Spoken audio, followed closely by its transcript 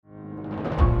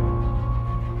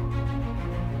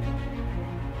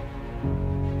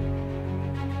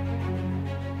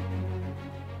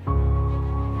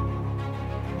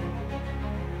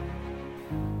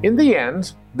In the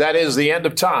end, that is the end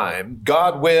of time,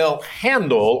 God will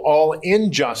handle all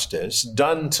injustice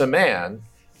done to man,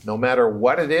 no matter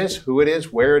what it is, who it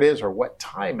is, where it is, or what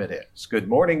time it is. Good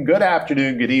morning, good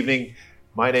afternoon, good evening.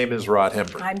 My name is Rod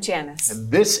Hember. I'm Janice.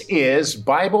 And this is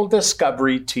Bible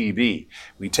Discovery TV.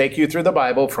 We take you through the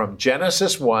Bible from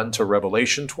Genesis 1 to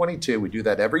Revelation 22. We do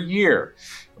that every year.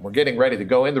 And we're getting ready to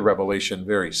go into Revelation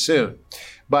very soon.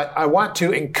 But I want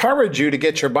to encourage you to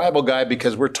get your Bible guide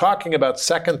because we're talking about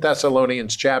 2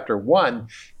 Thessalonians chapter 1.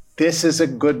 This is a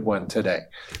good one today.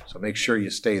 So make sure you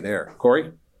stay there.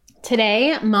 Corey?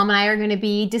 Today, Mom and I are going to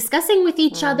be discussing with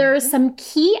each other some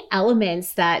key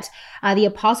elements that the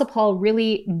Apostle Paul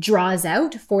really draws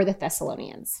out for the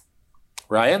Thessalonians.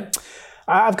 Ryan?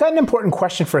 I've got an important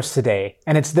question for us today,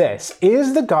 and it's this.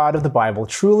 Is the God of the Bible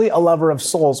truly a lover of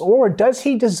souls, or does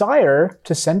he desire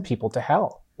to send people to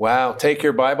hell? Wow, take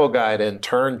your Bible guide and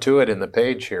turn to it in the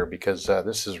page here because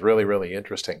this is really, really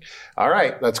interesting. All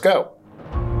right, let's go.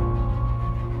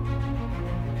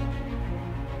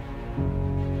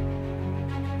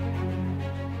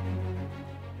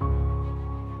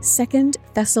 Second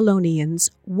Thessalonians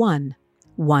 1,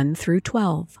 1 through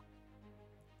 12.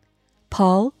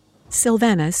 Paul,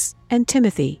 Silvanus, and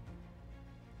Timothy,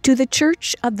 to the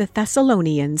church of the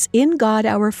Thessalonians in God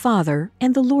our Father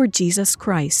and the Lord Jesus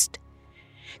Christ.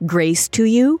 Grace to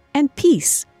you and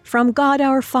peace from God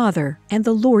our Father and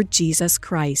the Lord Jesus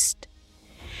Christ.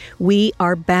 We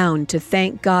are bound to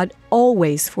thank God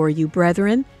always for you,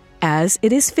 brethren, as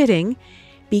it is fitting,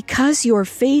 because your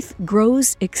faith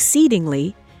grows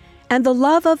exceedingly, and the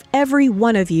love of every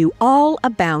one of you all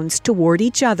abounds toward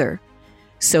each other,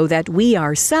 so that we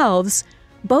ourselves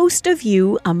boast of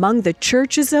you among the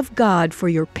churches of God for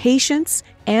your patience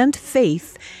and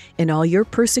faith in all your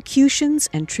persecutions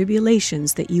and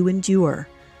tribulations that you endure,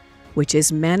 which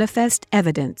is manifest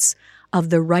evidence of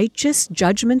the righteous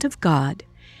judgment of God,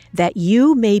 that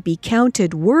you may be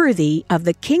counted worthy of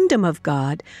the kingdom of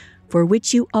God, for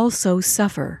which you also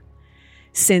suffer.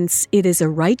 Since it is a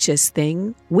righteous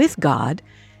thing with God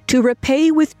to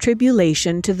repay with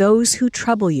tribulation to those who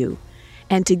trouble you,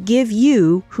 and to give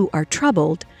you who are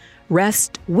troubled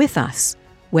rest with us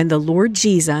when the Lord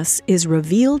Jesus is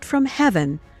revealed from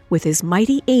heaven with his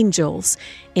mighty angels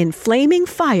in flaming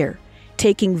fire,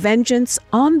 taking vengeance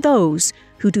on those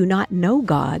who do not know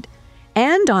God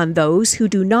and on those who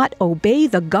do not obey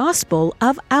the gospel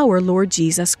of our Lord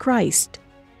Jesus Christ.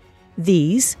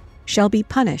 These shall be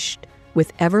punished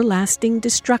with everlasting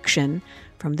destruction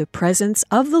from the presence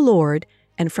of the Lord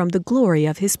and from the glory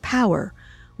of his power,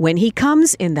 when he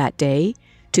comes in that day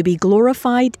to be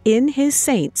glorified in his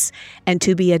saints and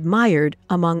to be admired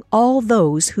among all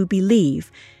those who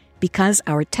believe, because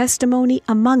our testimony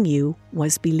among you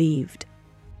was believed.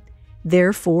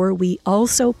 Therefore we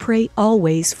also pray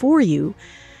always for you,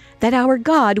 that our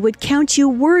God would count you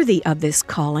worthy of this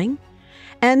calling,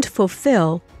 and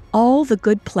fulfill all the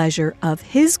good pleasure of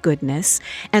his goodness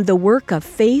and the work of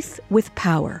faith with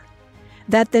power,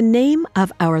 that the name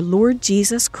of our Lord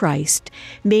Jesus Christ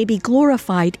may be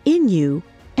glorified in you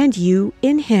and you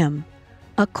in him,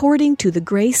 according to the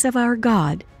grace of our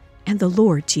God and the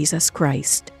Lord Jesus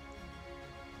Christ.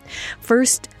 1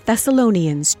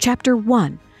 Thessalonians chapter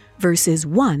 1, verses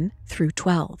 1 through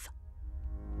 12.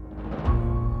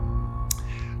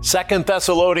 2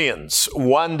 Thessalonians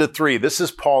 1 to 3. This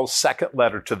is Paul's second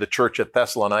letter to the church at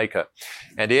Thessalonica,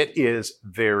 and it is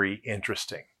very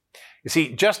interesting. You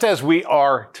see, just as we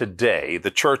are today,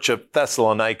 the church of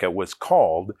Thessalonica was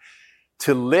called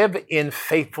to live in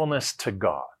faithfulness to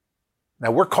God.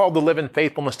 Now, we're called to live in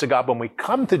faithfulness to God when we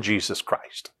come to Jesus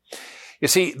Christ. You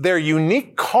see, their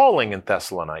unique calling in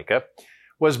Thessalonica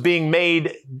was being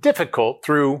made difficult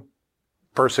through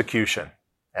persecution,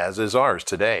 as is ours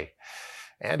today.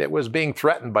 And it was being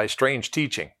threatened by strange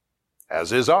teaching,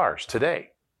 as is ours today.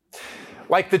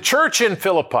 Like the church in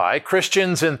Philippi,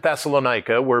 Christians in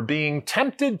Thessalonica were being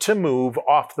tempted to move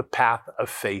off the path of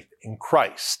faith in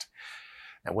Christ.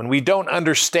 And when we don't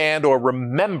understand or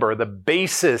remember the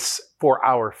basis for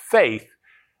our faith,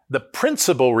 the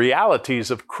principal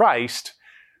realities of Christ,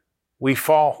 we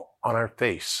fall on our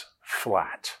face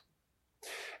flat.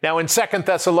 Now in 2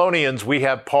 Thessalonians, we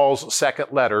have Paul's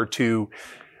second letter to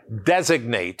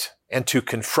designate and to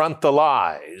confront the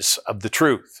lies of the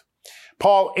truth.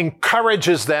 Paul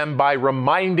encourages them by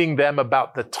reminding them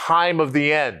about the time of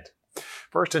the end.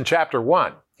 First in chapter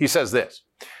 1, he says this,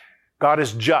 God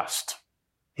is just.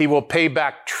 He will pay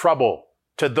back trouble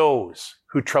to those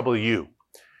who trouble you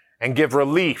and give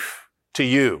relief to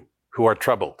you who are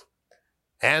troubled,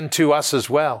 and to us as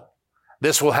well.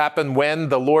 This will happen when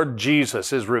the Lord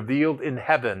Jesus is revealed in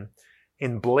heaven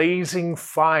in blazing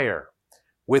fire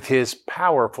with his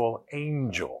powerful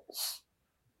angels.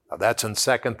 Now that's in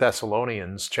 2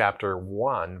 Thessalonians chapter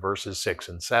 1, verses 6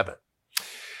 and 7.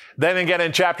 Then again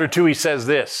in chapter 2, he says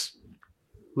this,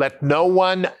 "Let no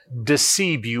one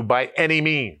deceive you by any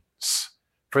means,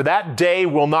 for that day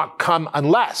will not come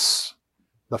unless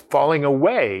the falling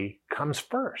away comes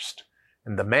first,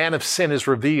 and the man of sin is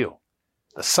revealed,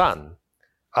 the son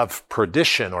of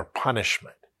perdition or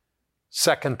punishment."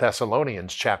 2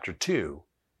 Thessalonians chapter 2,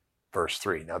 verse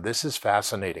 3. Now this is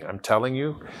fascinating. I'm telling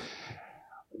you,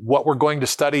 what we're going to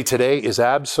study today is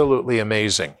absolutely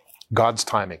amazing. God's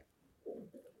timing.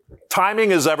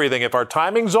 Timing is everything. If our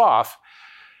timing's off,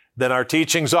 then our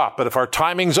teaching's off. But if our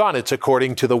timing's on, it's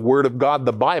according to the Word of God,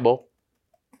 the Bible.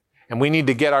 And we need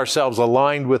to get ourselves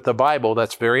aligned with the Bible.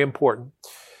 That's very important.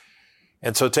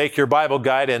 And so take your Bible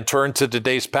guide and turn to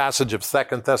today's passage of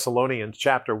 2 Thessalonians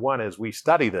chapter 1 as we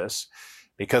study this,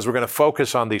 because we're going to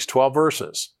focus on these 12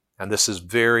 verses. And this is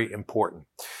very important.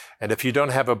 And if you don't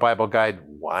have a Bible guide,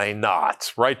 why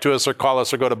not? Write to us or call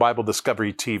us or go to Bible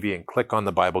Discovery TV and click on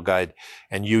the Bible guide,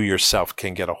 and you yourself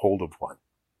can get a hold of one.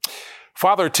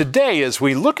 Father, today as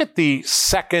we look at the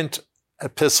second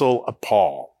epistle of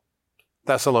Paul,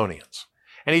 Thessalonians,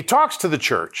 and he talks to the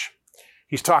church,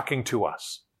 he's talking to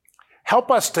us.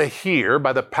 Help us to hear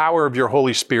by the power of your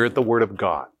Holy Spirit the Word of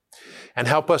God, and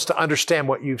help us to understand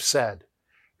what you've said,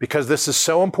 because this is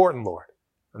so important, Lord.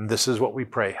 And this is what we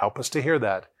pray. Help us to hear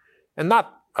that and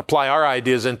not apply our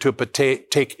ideas into it, but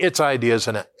take its ideas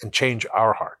and change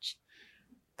our hearts.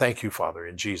 Thank you, Father,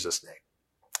 in Jesus' name.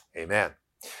 Amen.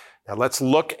 Now let's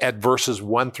look at verses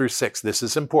 1 through 6. This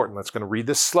is important. Let's going to read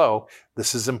this slow.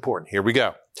 This is important. Here we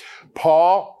go.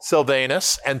 Paul,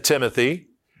 Silvanus, and Timothy,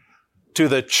 to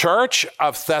the church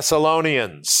of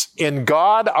Thessalonians, in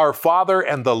God our Father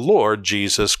and the Lord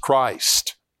Jesus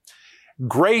Christ.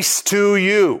 Grace to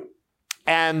you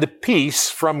and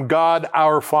peace from God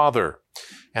our Father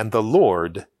and the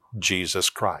Lord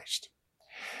Jesus Christ.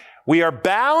 We are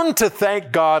bound to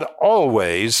thank God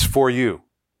always for you,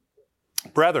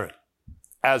 brethren,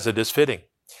 as it is fitting,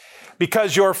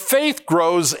 because your faith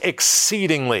grows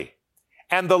exceedingly,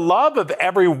 and the love of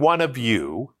every one of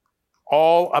you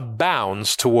all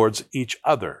abounds towards each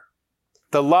other.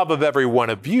 The love of every one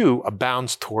of you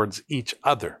abounds towards each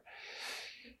other.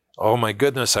 Oh my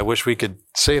goodness, I wish we could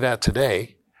say that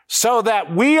today. So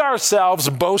that we ourselves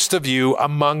boast of you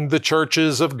among the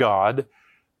churches of God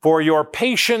for your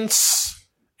patience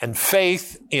and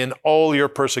faith in all your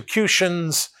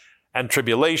persecutions and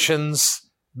tribulations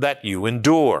that you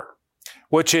endure,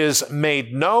 which is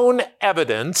made known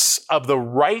evidence of the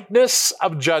rightness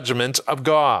of judgment of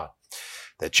God,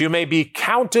 that you may be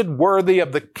counted worthy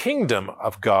of the kingdom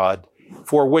of God,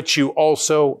 for which you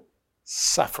also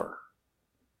suffer.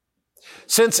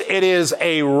 Since it is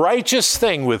a righteous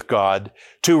thing with God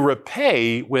to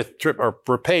repay with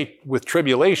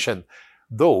tribulation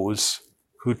those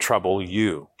who trouble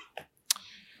you.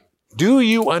 Do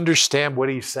you understand what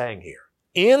he's saying here?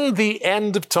 In the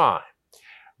end of time,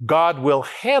 God will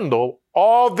handle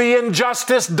all the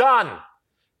injustice done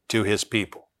to his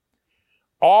people.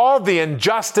 All the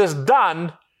injustice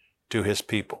done to his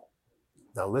people.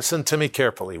 Now listen to me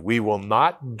carefully. We will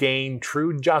not gain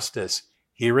true justice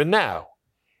here and now.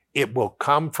 It will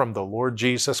come from the Lord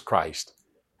Jesus Christ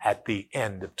at the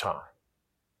end of time.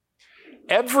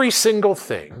 Every single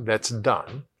thing that's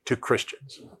done to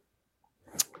Christians,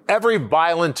 every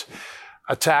violent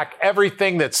attack,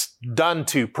 everything that's done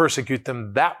to persecute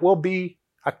them, that will be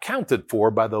accounted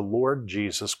for by the Lord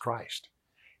Jesus Christ.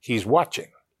 He's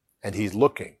watching, and he's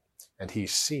looking, and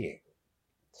he's seeing.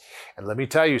 And let me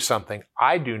tell you something,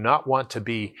 I do not want to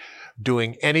be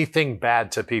doing anything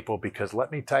bad to people, because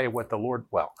let me tell you what the Lord,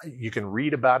 well, you can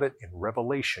read about it in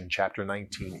Revelation chapter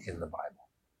 19 in the Bible.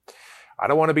 I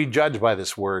don't want to be judged by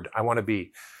this word. I want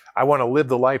to live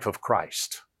the life of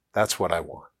Christ. That's what I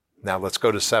want. Now let's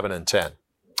go to 7 and 10.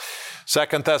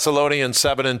 2 Thessalonians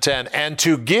 7 and 10. And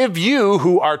to give you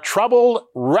who are troubled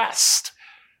rest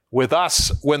with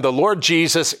us when the Lord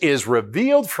Jesus is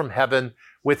revealed from heaven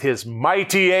with his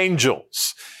mighty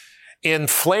angels in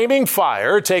flaming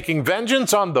fire, taking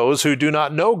vengeance on those who do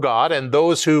not know God and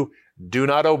those who do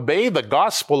not obey the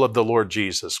gospel of the Lord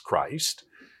Jesus Christ.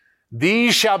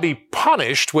 These shall be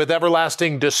punished with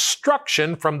everlasting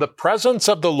destruction from the presence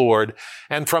of the Lord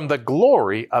and from the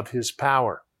glory of his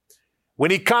power,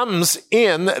 when he comes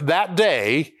in that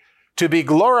day to be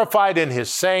glorified in his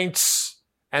saints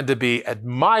and to be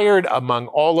admired among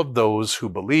all of those who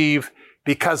believe,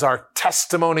 because our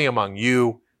testimony among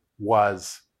you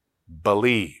was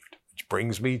believed. Which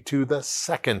brings me to the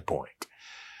second point.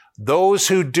 those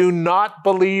who do not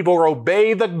believe or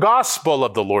obey the gospel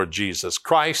of the Lord Jesus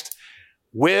Christ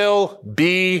will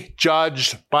be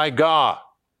judged by God.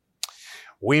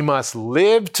 We must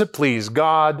live to please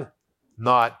God,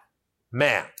 not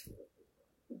man.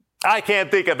 I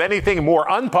can't think of anything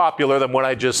more unpopular than what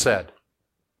I just said.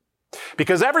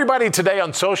 Because everybody today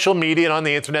on social media and on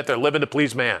the internet, they're living to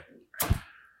please man.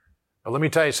 But let me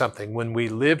tell you something. When we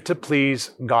live to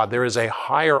please God, there is a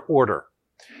higher order.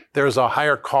 There is a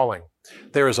higher calling.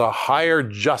 There is a higher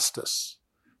justice.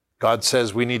 God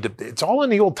says we need to, it's all in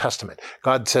the Old Testament.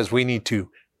 God says we need to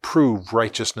prove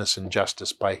righteousness and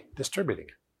justice by distributing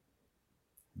it.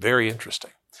 Very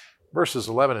interesting. Verses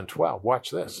 11 and 12, watch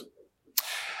this.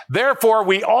 Therefore,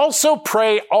 we also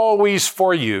pray always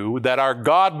for you that our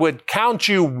God would count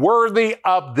you worthy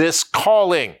of this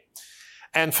calling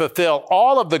and fulfill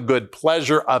all of the good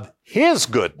pleasure of His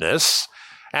goodness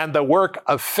and the work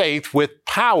of faith with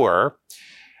power,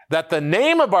 that the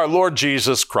name of our Lord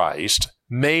Jesus Christ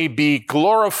may be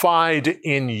glorified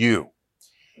in you,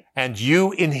 and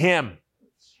you in Him,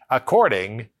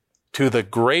 according to the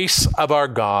grace of our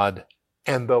God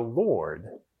and the Lord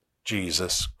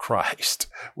Jesus Christ.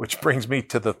 Which brings me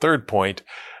to the third point.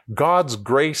 God's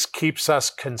grace keeps us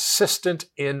consistent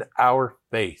in our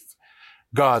faith.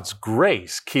 God's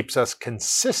grace keeps us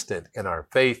consistent in our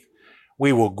faith.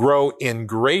 We will grow in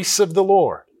grace of the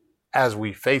Lord as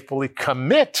we faithfully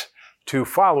commit to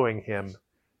following Him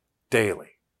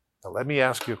daily. Now, let me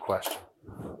ask you a question.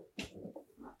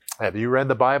 Have you read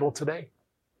the Bible today?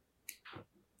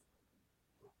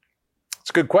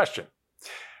 It's a good question.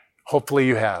 Hopefully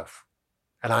you have.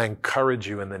 And I encourage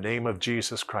you in the name of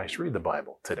Jesus Christ, read the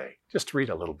Bible today. Just read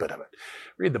a little bit of it.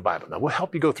 Read the Bible. Now, we'll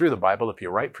help you go through the Bible if you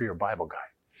write for your Bible guide.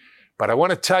 But I want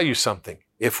to tell you something.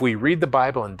 If we read the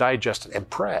Bible and digest it and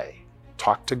pray,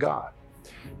 talk to God,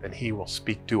 then He will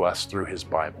speak to us through His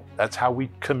Bible. That's how we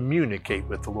communicate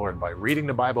with the Lord, by reading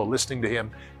the Bible, listening to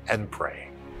Him, and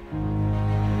praying.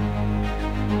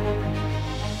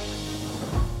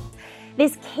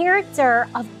 This character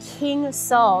of King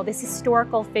Saul, this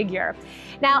historical figure.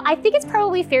 Now, I think it's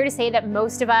probably fair to say that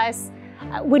most of us,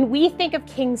 when we think of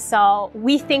King Saul,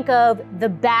 we think of the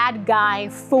bad guy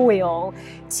foil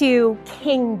to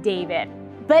King David.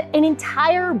 But an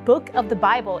entire book of the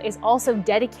Bible is also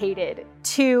dedicated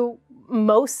to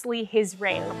mostly his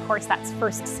reign. And of course, that's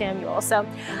 1 Samuel. So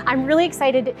I'm really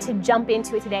excited to jump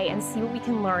into it today and see what we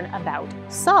can learn about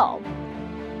Saul.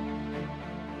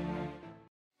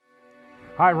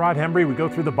 Hi, Rod Hembry. We go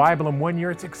through the Bible in 1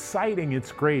 year. It's exciting.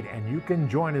 It's great. And you can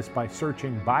join us by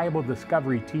searching Bible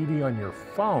Discovery TV on your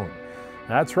phone.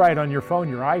 That's right, on your phone,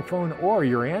 your iPhone or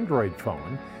your Android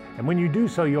phone. And when you do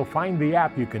so, you'll find the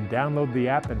app. You can download the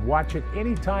app and watch it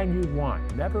anytime you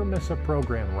want. Never miss a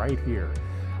program right here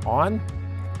on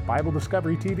Bible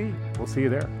Discovery TV. We'll see you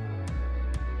there.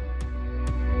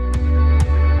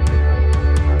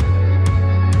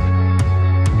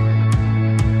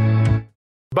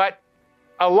 But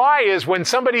a lie is when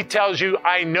somebody tells you,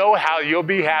 I know how you'll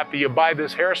be happy. You buy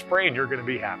this hairspray and you're going to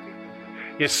be happy.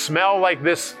 You smell like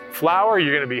this flower,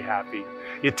 you're going to be happy.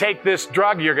 You take this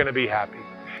drug, you're going to be happy.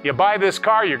 You buy this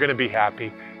car, you're going to be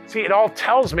happy. See, it all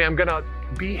tells me I'm going to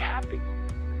be happy.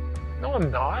 No, I'm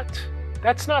not.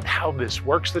 That's not how this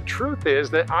works. The truth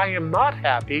is that I am not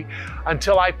happy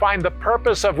until I find the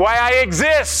purpose of why I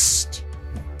exist.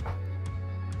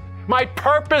 My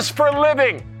purpose for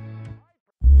living.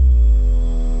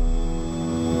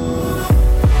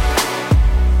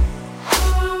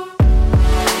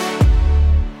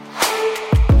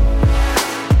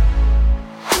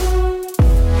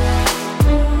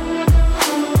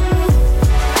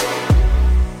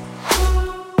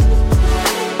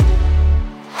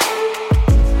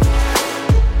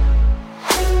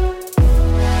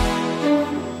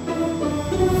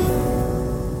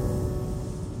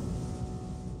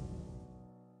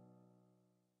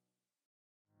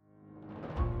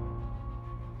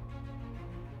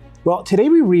 Well, today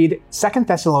we read 2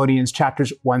 Thessalonians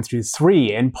chapters 1 through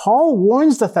 3, and Paul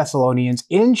warns the Thessalonians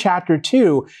in chapter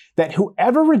 2 that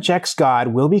whoever rejects God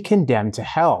will be condemned to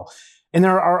hell. And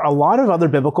there are a lot of other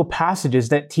biblical passages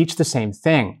that teach the same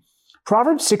thing.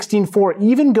 Proverbs 16:4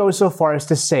 even goes so far as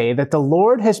to say that the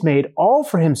Lord has made all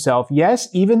for himself, yes,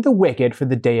 even the wicked for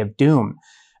the day of doom.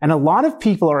 And a lot of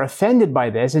people are offended by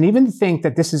this and even think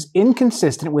that this is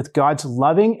inconsistent with God's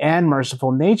loving and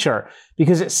merciful nature,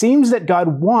 because it seems that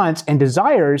God wants and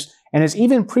desires and is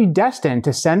even predestined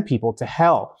to send people to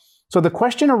hell. So the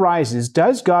question arises,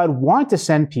 does God want to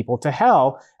send people to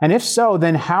hell? And if so,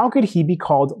 then how could he be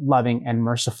called loving and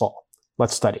merciful?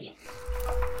 Let's study.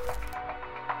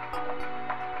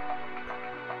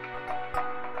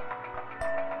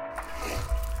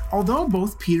 Although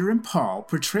both Peter and Paul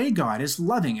portray God as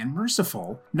loving and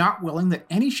merciful, not willing that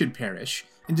any should perish,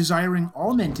 and desiring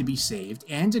all men to be saved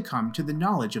and to come to the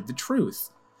knowledge of the truth,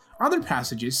 other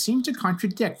passages seem to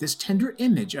contradict this tender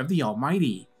image of the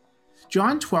Almighty.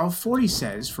 John 12:40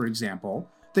 says, for example,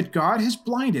 that God has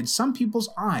blinded some people's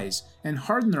eyes and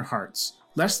hardened their hearts,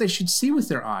 lest they should see with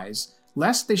their eyes,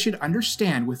 lest they should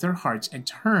understand with their hearts and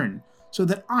turn, so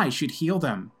that I should heal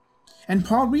them. And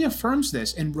Paul reaffirms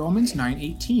this in Romans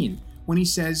 9:18, when he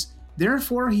says,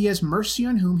 "Therefore he has mercy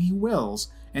on whom he wills,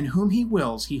 and whom he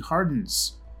wills he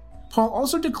hardens." Paul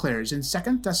also declares in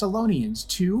 2 Thessalonians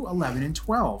 2:11 and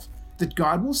 12 that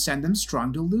God will send them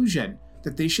strong delusion,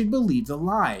 that they should believe the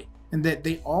lie, and that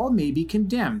they all may be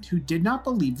condemned who did not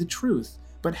believe the truth,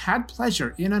 but had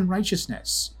pleasure in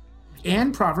unrighteousness.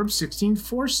 And Proverbs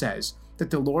 16:4 says that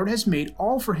the Lord has made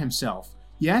all for himself,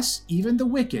 yes, even the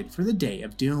wicked for the day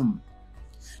of doom.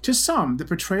 To some, the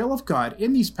portrayal of God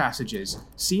in these passages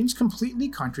seems completely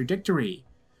contradictory.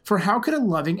 For how could a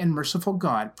loving and merciful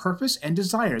God purpose and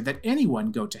desire that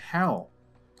anyone go to hell?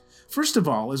 First of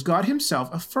all, as God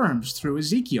himself affirms through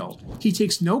Ezekiel, he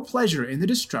takes no pleasure in the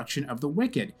destruction of the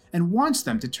wicked and wants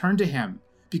them to turn to him,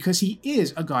 because he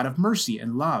is a God of mercy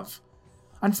and love.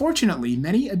 Unfortunately,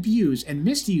 many abuse and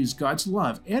misuse God's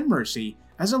love and mercy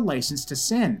as a license to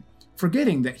sin,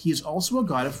 forgetting that he is also a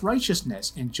God of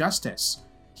righteousness and justice.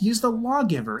 He is the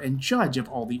lawgiver and judge of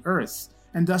all the earth,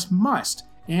 and thus must,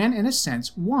 and in a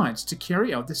sense wants, to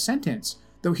carry out the sentence,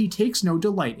 though he takes no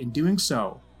delight in doing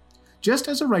so. Just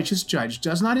as a righteous judge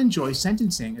does not enjoy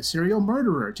sentencing a serial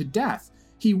murderer to death,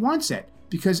 he wants it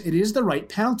because it is the right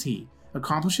penalty,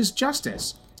 accomplishes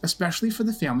justice, especially for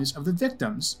the families of the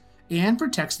victims, and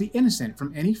protects the innocent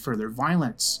from any further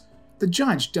violence. The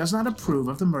judge does not approve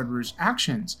of the murderer's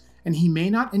actions, and he may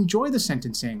not enjoy the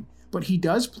sentencing, but he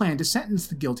does plan to sentence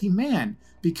the guilty man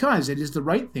because it is the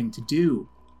right thing to do.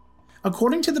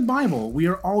 According to the Bible, we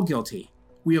are all guilty.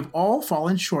 We have all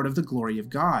fallen short of the glory of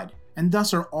God, and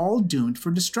thus are all doomed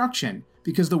for destruction,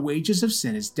 because the wages of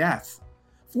sin is death.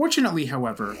 Fortunately,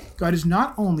 however, God is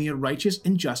not only a righteous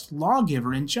and just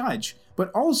lawgiver and judge,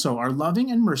 but also our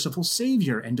loving and merciful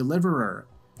Savior and deliverer.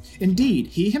 Indeed,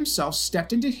 he himself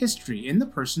stepped into history in the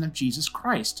person of Jesus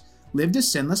Christ, lived a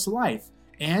sinless life,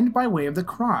 and by way of the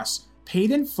cross,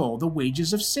 paid in full the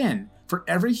wages of sin for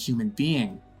every human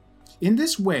being. In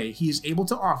this way, he is able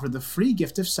to offer the free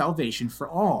gift of salvation for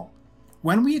all.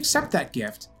 When we accept that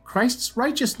gift, Christ's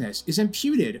righteousness is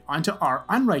imputed onto our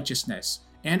unrighteousness,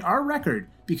 and our record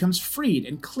becomes freed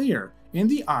and clear in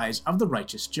the eyes of the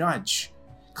righteous judge.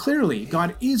 Clearly,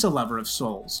 God is a lover of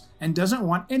souls and doesn't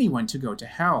want anyone to go to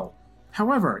hell.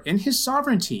 However, in his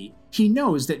sovereignty, he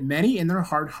knows that many in their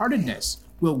hard-heartedness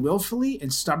will willfully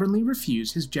and stubbornly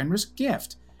refuse his generous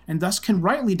gift, and thus can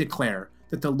rightly declare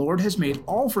that the Lord has made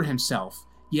all for himself,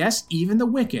 yes, even the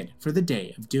wicked for the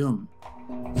day of doom.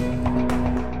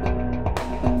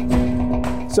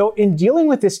 So in dealing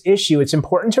with this issue, it's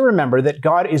important to remember that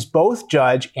God is both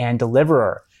judge and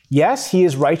deliverer. Yes, he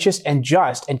is righteous and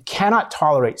just and cannot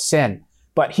tolerate sin,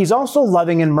 but he's also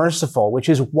loving and merciful, which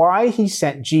is why he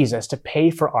sent Jesus to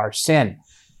pay for our sin.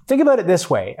 Think about it this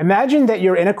way. Imagine that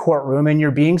you're in a courtroom and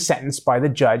you're being sentenced by the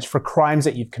judge for crimes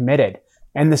that you've committed,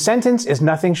 and the sentence is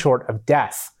nothing short of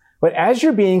death. But as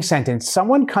you're being sentenced,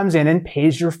 someone comes in and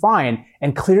pays your fine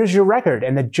and clears your record,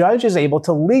 and the judge is able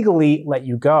to legally let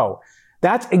you go.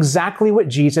 That's exactly what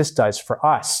Jesus does for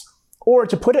us. Or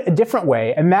to put it a different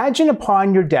way, imagine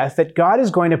upon your death that God is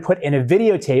going to put in a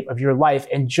videotape of your life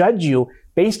and judge you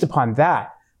based upon that.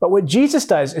 But what Jesus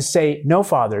does is say, no,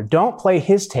 Father, don't play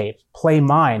his tape, play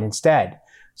mine instead.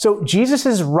 So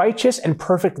Jesus' righteous and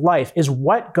perfect life is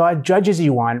what God judges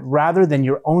you on rather than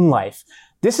your own life.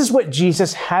 This is what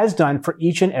Jesus has done for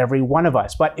each and every one of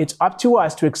us, but it's up to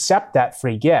us to accept that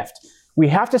free gift. We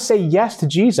have to say yes to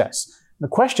Jesus. The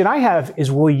question I have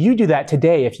is, will you do that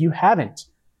today if you haven't?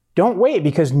 Don't wait,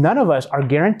 because none of us are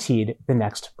guaranteed the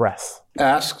next breath.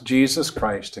 Ask Jesus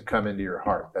Christ to come into your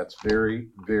heart. That's very,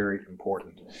 very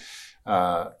important.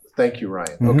 Thank you,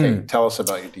 Ryan. Okay, tell us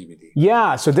about your DVD.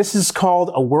 Yeah, so this is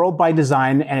called A World by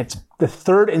Design, and it's the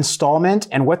third installment.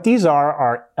 And what these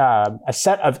are a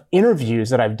set of interviews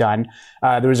that I've done.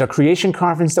 There was a creation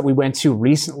conference that we went to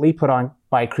recently, put on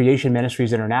by Creation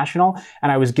Ministries International,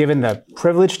 and I was given the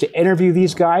privilege to interview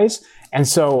these guys. And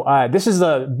so this is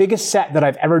the biggest set that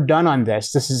I've ever done on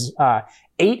this. This is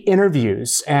 8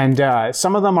 interviews, and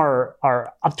some of them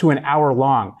are up to an hour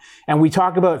long. And we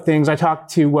talk about things. I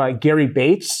talked to Gary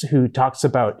Bates, who talks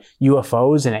about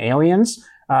UFOs and aliens.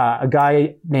 A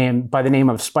guy by the name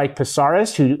of Spike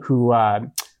Pissaris, who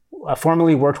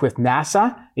formerly worked with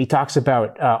NASA. He talks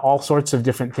about all sorts of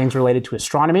different things related to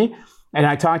astronomy. And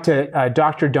I talked to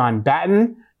Dr. Don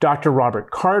Batten, Dr.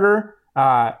 Robert Carter,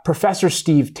 Professor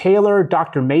Steve Taylor,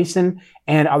 Dr. Mason,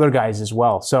 and other guys as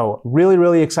well. So really,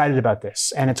 really excited about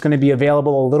this. And it's going to be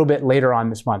available a little bit later on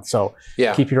this month. So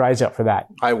keep your eyes out for that.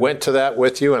 I went to that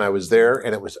with you and I was there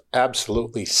and it was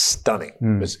absolutely stunning.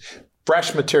 It was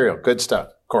fresh material, good stuff.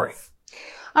 Corey.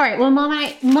 All right. Well,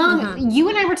 Mom, you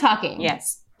and I were talking.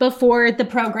 Yes. Before the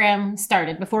program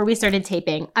started, before we started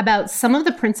taping, about some of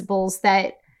the principles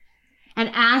that and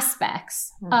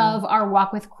aspects of our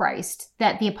walk with Christ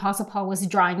that the Apostle Paul was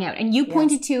drawing out. And you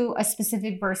pointed to a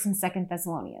specific verse in 2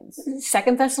 Thessalonians.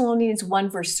 2 Thessalonians 1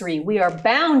 verse 3. We are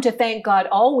bound to thank God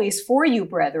always for you,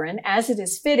 brethren, as it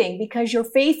is fitting, because your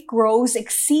faith grows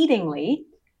exceedingly,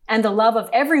 and the love of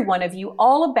every one of you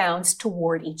all abounds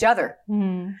toward each other.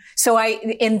 So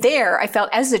I felt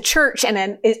as a church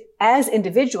and as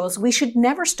individuals, we should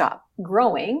never stop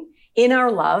growing in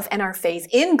our love and our faith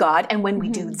in God. And when we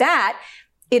do that,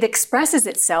 it expresses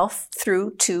itself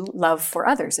through to love for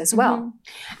others as well.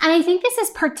 And I think this is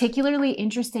particularly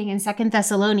interesting in 2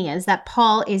 Thessalonians that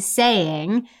Paul is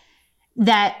saying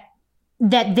that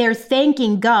they're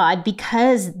thanking God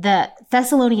because the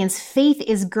Thessalonians' faith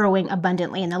is growing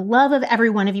abundantly and the love of every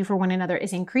one of you for one another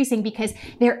is increasing because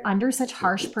they're under such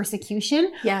harsh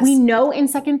persecution. Yes. We know in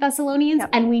 2 Thessalonians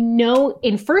and we know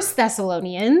in 1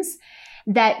 Thessalonians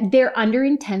that they're under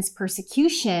intense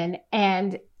persecution.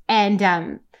 And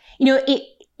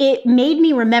it made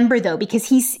me remember though, because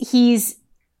he's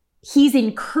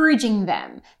encouraging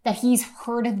them that he's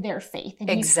heard of their faith and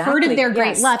he's heard of their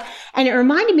great love. And it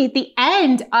reminded me at the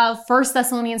end of 1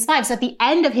 Thessalonians 5. So at the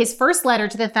end of his first letter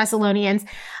to the Thessalonians,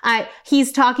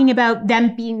 he's talking about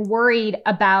them being worried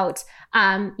about,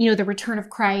 the return of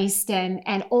Christ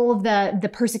and all of the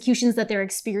persecutions that they're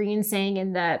experiencing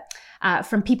and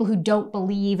from people who don't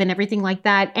believe and everything like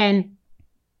that. And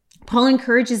Paul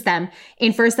encourages them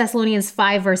in 1 Thessalonians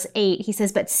 5 verse 8. He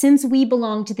says, but since we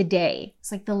belong to the day,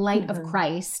 it's like the light of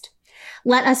Christ,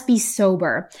 let us be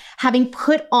sober, having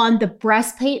put on the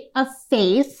breastplate of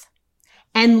faith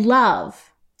and love,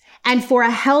 and for a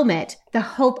helmet, the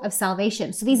hope of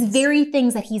salvation. So these very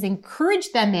things that he's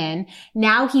encouraged them in,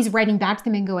 now he's writing back to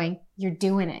them and going, you're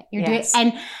doing it. You're doing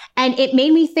it. And it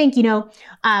made me think,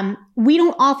 we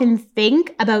don't often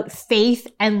think about faith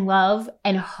and love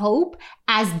and hope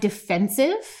as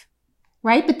defensive,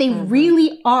 right? But they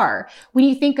really are. When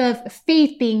you think of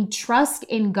faith being trust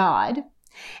in God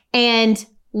and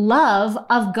love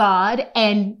of God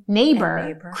and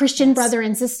neighbor. Christian brother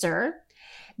and sister,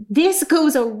 this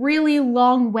goes a really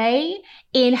long way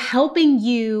in helping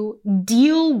you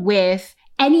deal with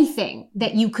anything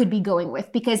that you could be going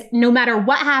with, because no matter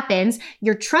what happens,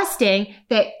 you're trusting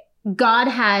that God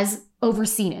has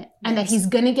overseen it and that he's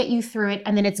going to get you through it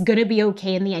and then it's going to be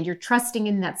okay in the end. You're trusting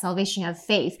in that salvation of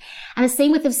faith. And the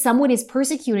same with if someone is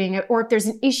persecuting or if there's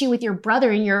an issue with your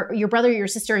brother and your brother or your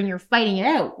sister and you're fighting it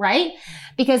out, right?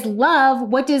 Because love,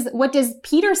 what does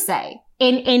Peter say?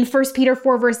 In 1 Peter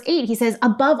 4 verse 8, he says,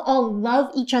 above all,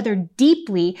 love each other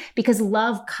deeply because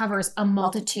love covers a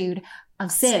multitude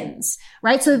of sins,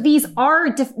 right? So these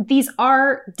are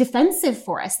defensive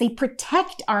for us. They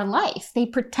protect our life. They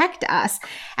protect us.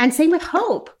 And same with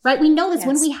hope, right? We know this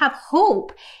when we have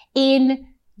hope in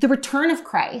the return of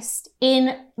Christ,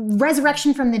 in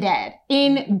resurrection from the dead,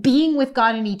 in being with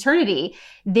God in eternity,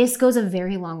 this goes a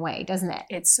very long way, doesn't it?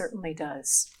 It certainly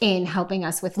does. In helping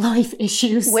us with life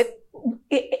issues.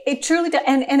 It truly does.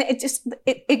 And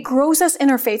it grows us in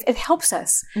our faith. It helps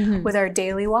us with our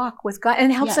daily walk with God,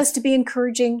 and it helps us to be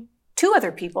encouraging to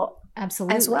other people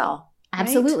as well.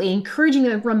 Absolutely. Right? Encouraging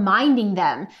them, reminding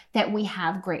them that we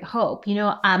have great hope.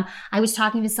 I was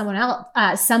talking to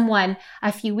someone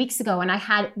a few weeks ago, and I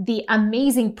had the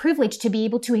amazing privilege to be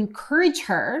able to encourage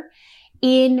her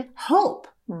in hope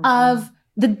of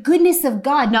the goodness of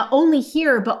God, not only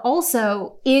here, but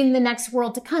also in the next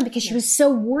world to come, because she was so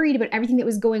worried about everything that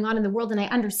was going on in the world. And I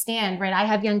understand, right? I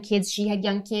have young kids. She had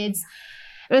young kids.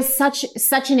 It was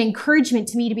such an encouragement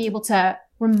to me to be able to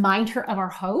remind her of our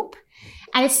hope.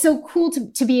 And it's so cool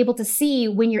to be able to see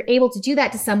when you're able to do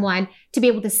that to someone, to be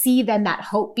able to see then that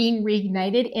hope being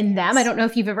reignited in them. I don't know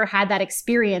if you've ever had that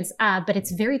experience, but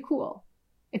it's very cool.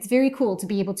 It's very cool to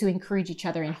be able to encourage each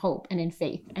other in hope and in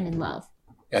faith and in love.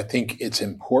 I think it's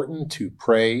important to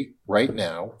pray right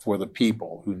now for the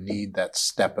people who need that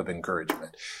step of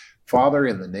encouragement. Father,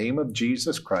 in the name of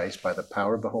Jesus Christ, by the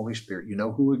power of the Holy Spirit, you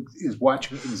know who is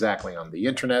watching exactly on the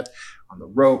internet, on the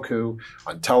Roku,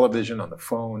 on television, on the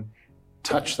phone.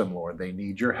 Touch them, Lord. They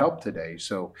need your help today.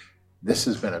 So this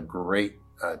has been a great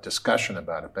discussion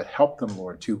about it, but help them,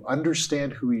 Lord, to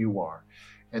understand who you are.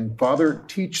 And Father,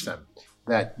 teach them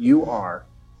that you are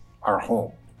our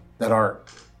home, that our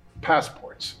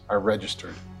passports are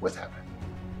registered with heaven.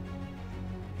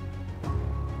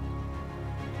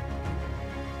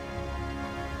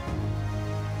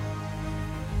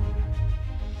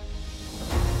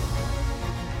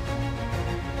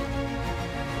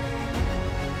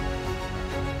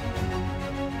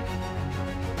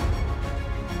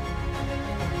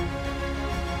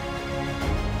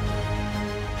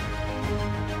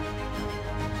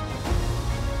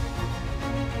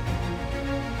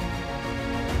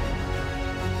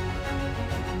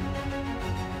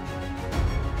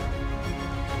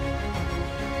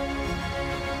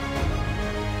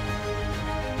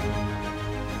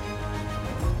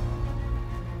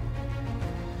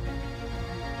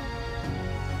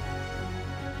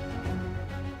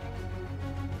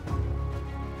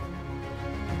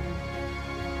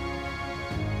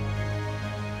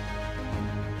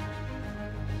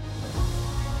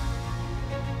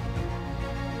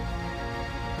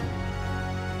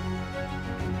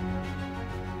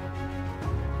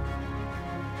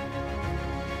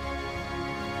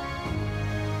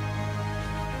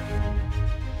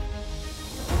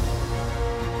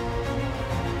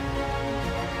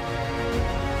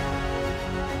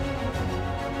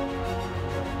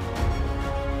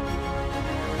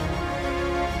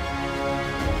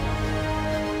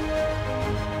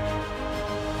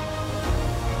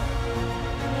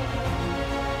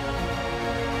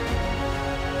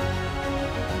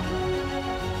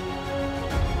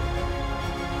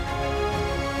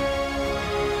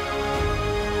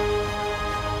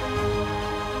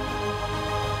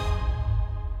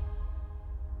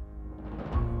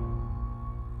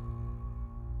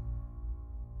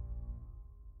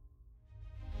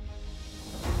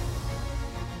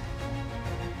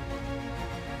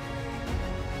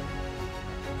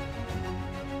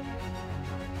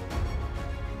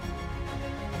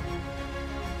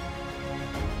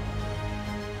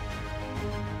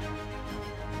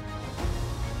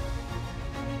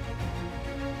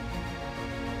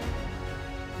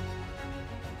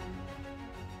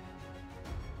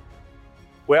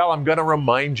 Well, I'm going to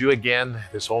remind you again,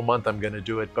 this whole month I'm going to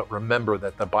do it, but remember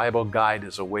that the Bible guide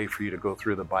is a way for you to go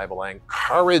through the Bible. I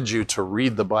encourage you to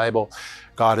read the Bible.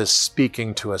 God is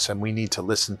speaking to us and we need to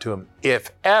listen to him,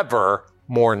 if ever,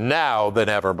 more now than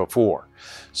ever before.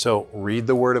 So read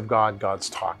the Word of God. God's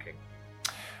talking.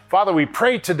 Father, we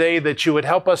pray today that you would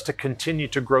help us to continue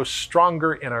to grow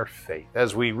stronger in our faith.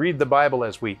 As we read the Bible,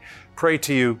 as we pray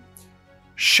to you,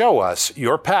 show us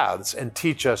your paths and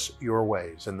teach us your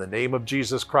ways. In the name of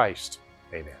Jesus Christ,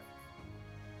 amen.